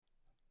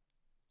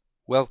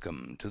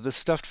Welcome to the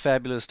Stuffed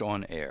Fabulist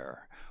on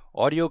Air,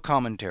 audio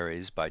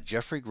commentaries by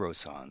Jeffrey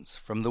Grossans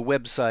from the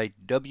website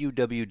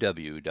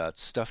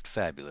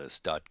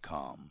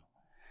www.stuffedfabulist.com.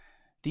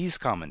 These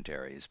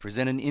commentaries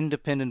present an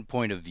independent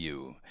point of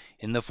view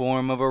in the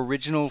form of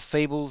original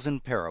fables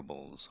and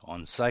parables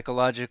on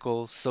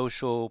psychological,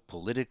 social,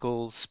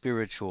 political,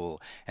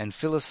 spiritual, and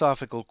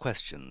philosophical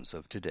questions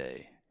of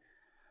today.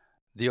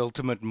 The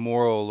ultimate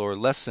moral or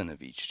lesson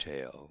of each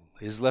tale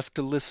is left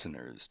to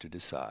listeners to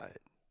decide.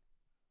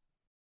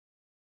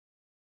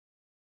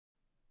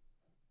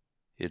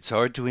 It's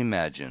hard to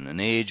imagine an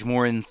age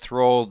more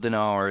enthralled than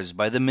ours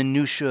by the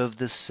minutiae of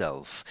the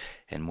self,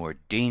 and more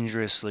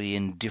dangerously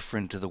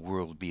indifferent to the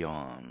world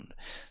beyond,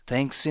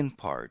 thanks in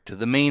part to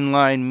the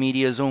mainline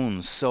media's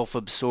own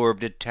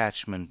self-absorbed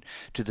attachment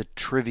to the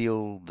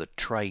trivial, the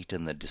trite,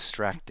 and the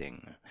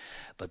distracting.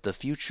 But the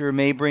future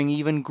may bring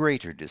even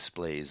greater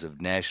displays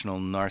of national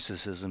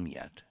narcissism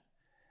yet.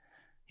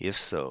 If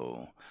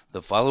so,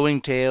 the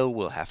following tale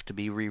will have to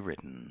be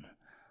rewritten.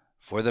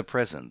 For the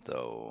present,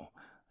 though,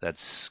 that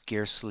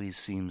scarcely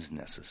seems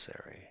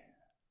necessary.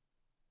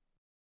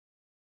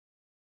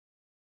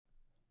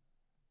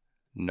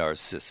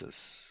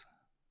 Narcissus.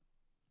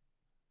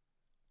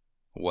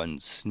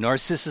 Once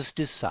Narcissus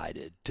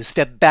decided to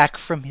step back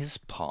from his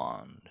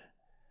pond.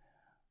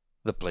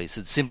 The place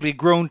had simply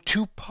grown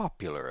too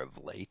popular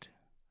of late.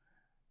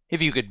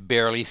 If you could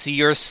barely see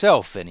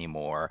yourself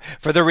anymore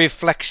for the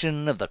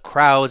reflection of the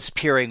crowds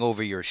peering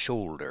over your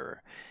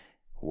shoulder,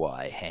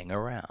 why hang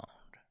around?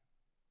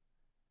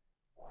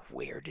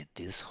 Where did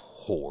this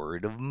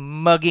horde of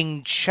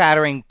mugging,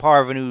 chattering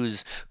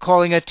parvenus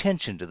calling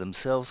attention to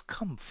themselves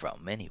come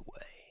from, anyway?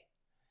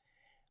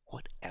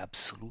 What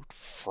absolute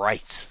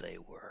frights they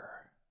were!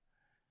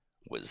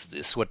 Was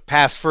this what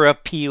passed for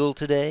appeal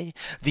today?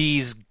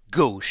 These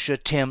gauche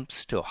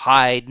attempts to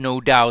hide,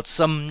 no doubt,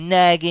 some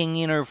nagging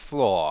inner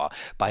flaw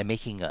by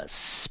making a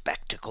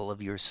spectacle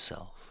of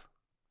yourself?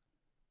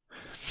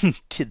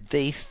 Did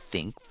they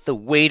think the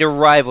way to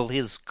rival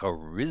his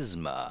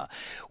charisma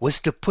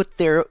was to put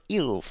their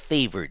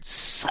ill-favored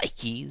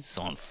psyches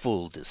on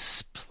full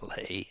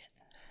display?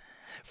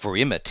 For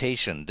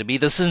imitation to be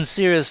the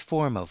sincerest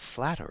form of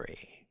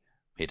flattery,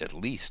 it at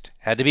least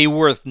had to be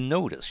worth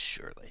notice,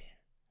 surely.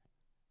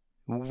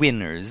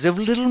 Winners of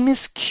Little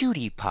Miss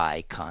Cutie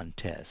Pie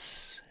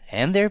contests,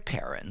 and their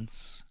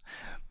parents,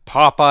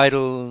 pop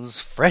idols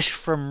fresh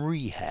from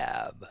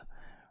rehab,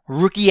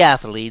 rookie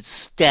athletes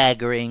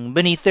staggering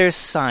beneath their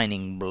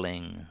signing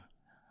bling,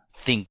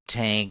 think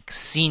tank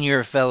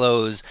senior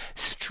fellows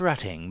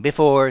strutting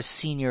before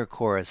senior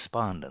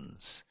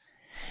correspondents,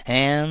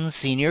 and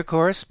senior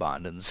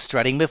correspondents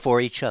strutting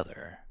before each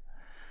other,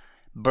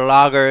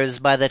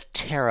 bloggers by the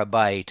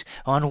terabyte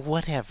on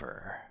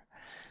whatever,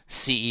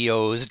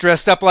 CEOs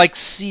dressed up like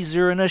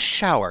Caesar in a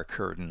shower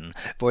curtain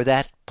for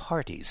that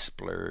party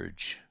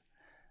splurge,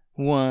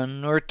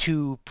 one or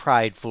two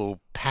prideful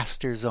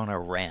pastors on a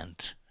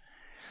rant,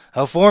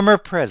 a former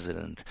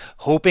president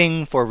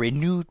hoping for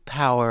renewed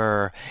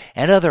power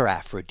and other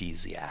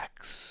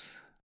aphrodisiacs.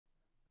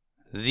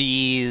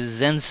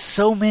 These and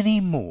so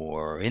many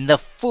more in the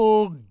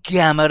full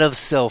gamut of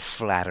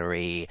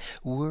self-flattery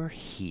were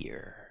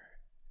here.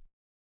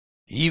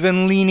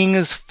 Even leaning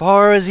as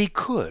far as he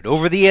could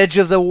over the edge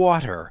of the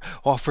water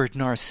offered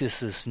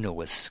Narcissus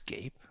no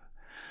escape,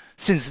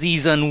 since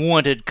these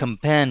unwanted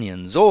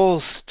companions all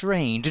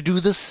strained to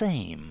do the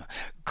same,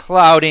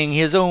 clouding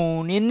his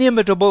own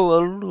inimitable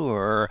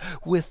allure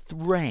with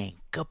rank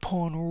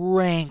upon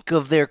rank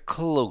of their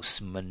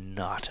close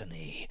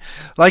monotony,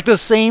 like the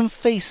same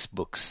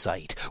Facebook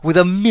site with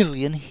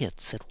 1,000,000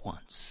 hits at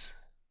once.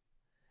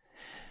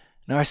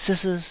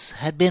 Narcissus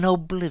had been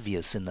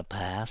oblivious in the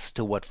past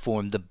to what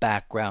formed the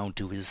background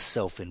to his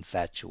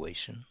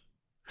self-infatuation.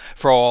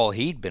 For all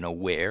he'd been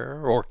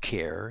aware or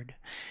cared,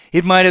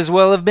 it might as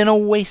well have been a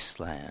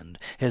wasteland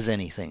as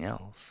anything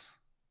else.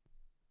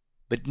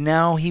 But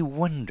now he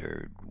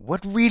wondered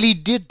what really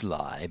did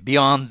lie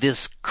beyond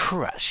this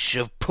crush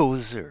of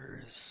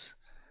poseurs.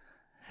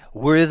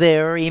 Were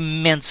there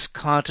immense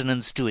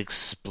continents to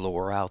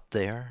explore out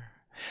there?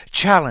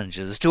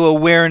 Challenges to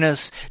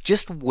awareness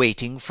just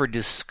waiting for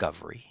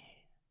discovery?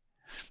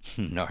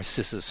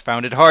 Narcissus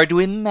found it hard to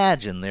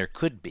imagine there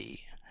could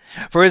be.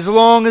 For as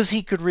long as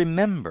he could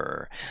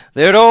remember,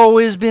 there had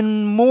always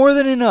been more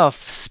than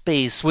enough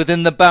space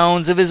within the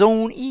bounds of his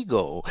own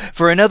ego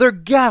for another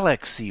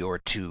galaxy or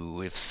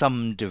two if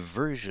some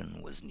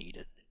diversion was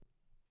needed.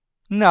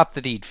 Not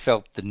that he'd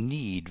felt the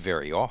need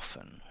very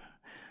often.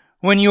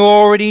 When you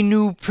already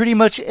knew pretty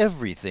much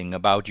everything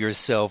about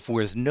yourself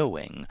worth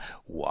knowing,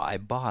 why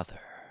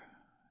bother?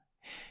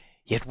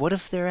 Yet what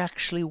if there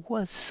actually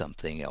was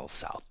something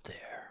else out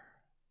there?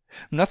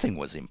 Nothing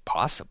was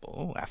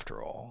impossible,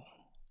 after all.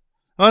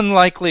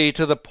 Unlikely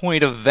to the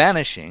point of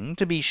vanishing,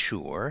 to be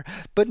sure,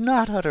 but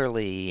not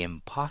utterly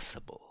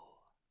impossible.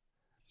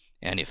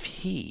 And if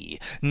he,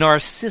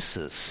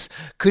 Narcissus,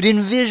 could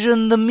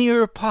envision the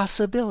mere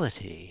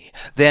possibility,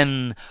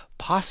 then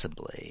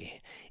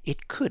possibly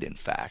it could in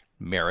fact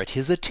merit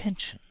his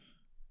attention.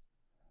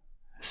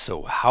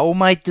 So how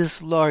might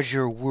this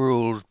larger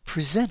world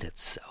present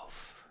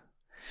itself?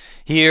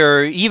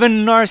 Here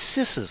even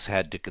Narcissus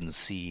had to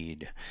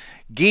concede.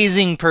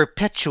 Gazing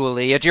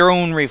perpetually at your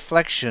own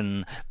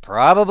reflection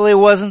probably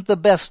wasn't the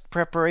best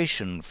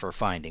preparation for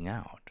finding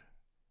out.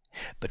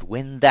 But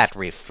when that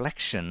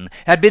reflection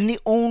had been the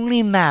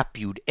only map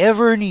you'd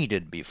ever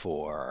needed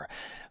before,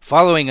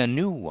 following a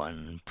new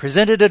one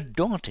presented a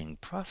daunting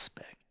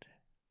prospect.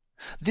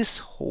 This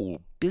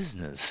whole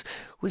business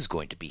was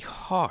going to be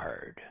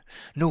hard,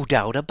 no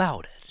doubt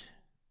about it.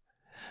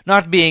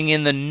 Not being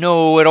in the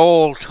know at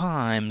all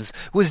times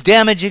was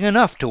damaging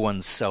enough to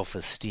one's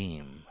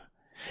self-esteem,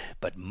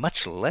 but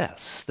much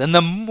less than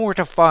the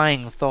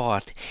mortifying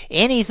thought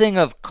anything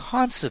of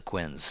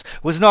consequence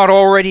was not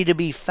already to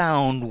be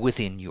found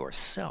within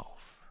yourself.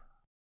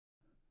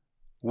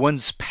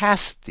 Once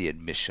past the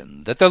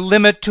admission that the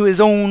limit to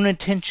his own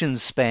attention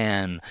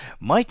span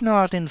might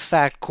not in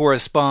fact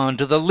correspond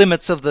to the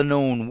limits of the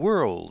known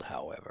world,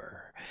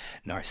 however,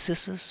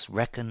 Narcissus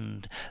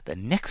reckoned the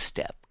next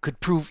step could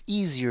prove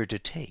easier to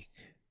take,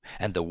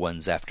 and the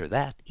ones after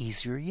that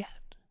easier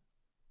yet.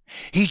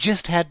 He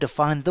just had to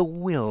find the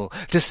will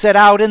to set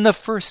out in the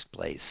first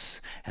place,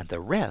 and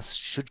the rest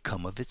should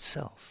come of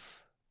itself.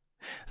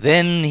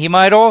 Then he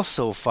might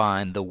also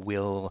find the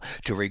will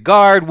to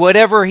regard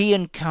whatever he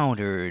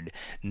encountered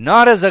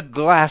not as a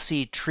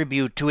glassy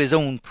tribute to his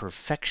own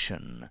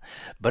perfection,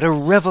 but a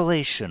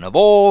revelation of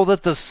all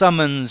that the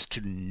summons to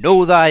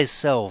know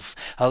thyself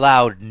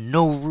allowed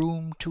no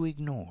room to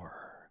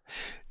ignore,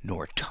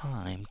 nor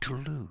time to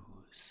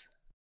lose.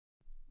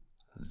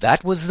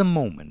 That was the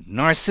moment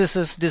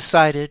Narcissus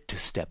decided to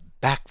step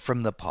back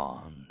from the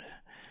pond,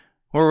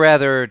 or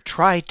rather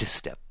tried to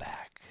step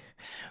back.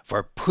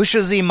 For push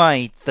as he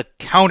might, the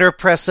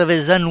counterpress of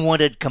his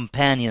unwanted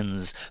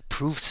companions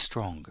proved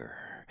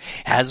stronger,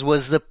 as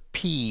was the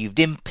peeved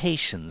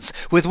impatience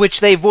with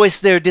which they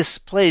voiced their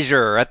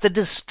displeasure at the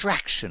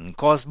distraction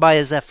caused by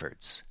his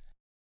efforts.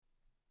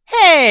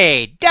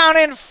 "Hey, down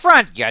in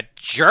front, you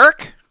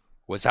jerk!"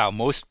 was how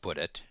most put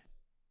it.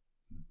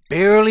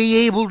 Barely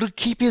able to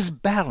keep his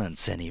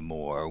balance any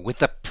more with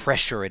the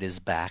pressure at his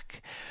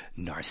back,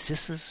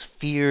 Narcissus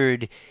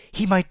feared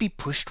he might be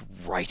pushed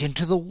right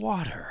into the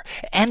water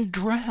and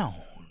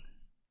drown.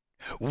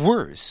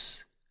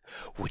 Worse,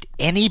 would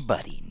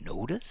anybody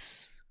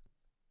notice?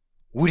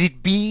 Would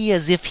it be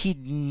as if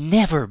he'd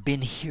never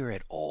been here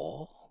at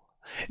all?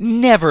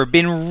 Never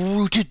been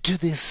rooted to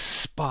this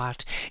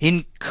spot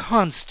in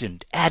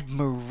constant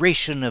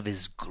admiration of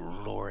his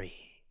glory?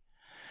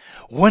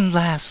 One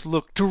last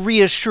look to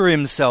reassure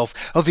himself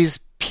of his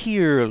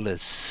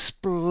peerless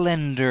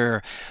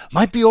splendor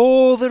might be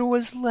all there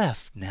was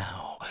left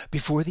now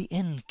before the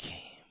end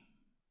came.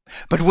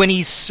 But when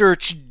he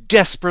searched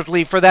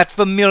desperately for that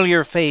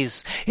familiar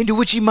face into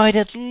which he might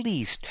at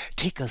least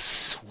take a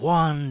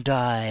swan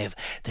dive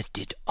that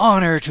did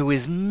honor to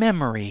his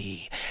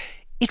memory,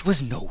 it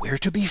was nowhere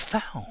to be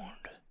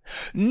found.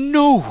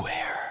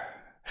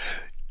 Nowhere.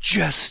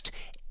 Just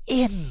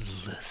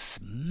endless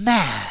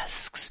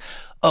masks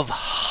of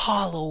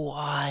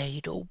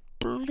hollow-eyed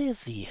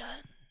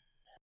oblivion.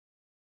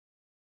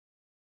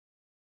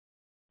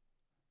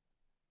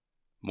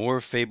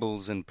 More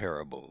fables and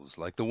parables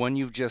like the one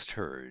you've just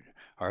heard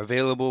are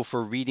available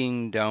for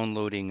reading,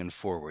 downloading, and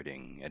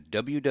forwarding at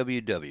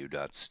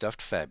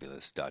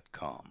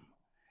www.stuffedfabulous.com.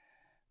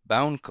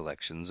 Bound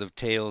collections of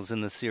tales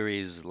in the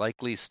series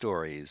Likely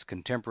Stories,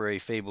 Contemporary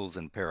Fables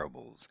and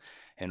Parables,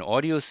 and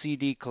audio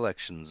CD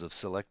collections of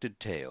selected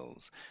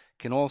tales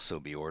can also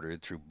be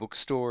ordered through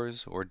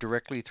bookstores or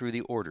directly through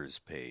the orders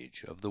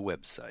page of the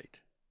website.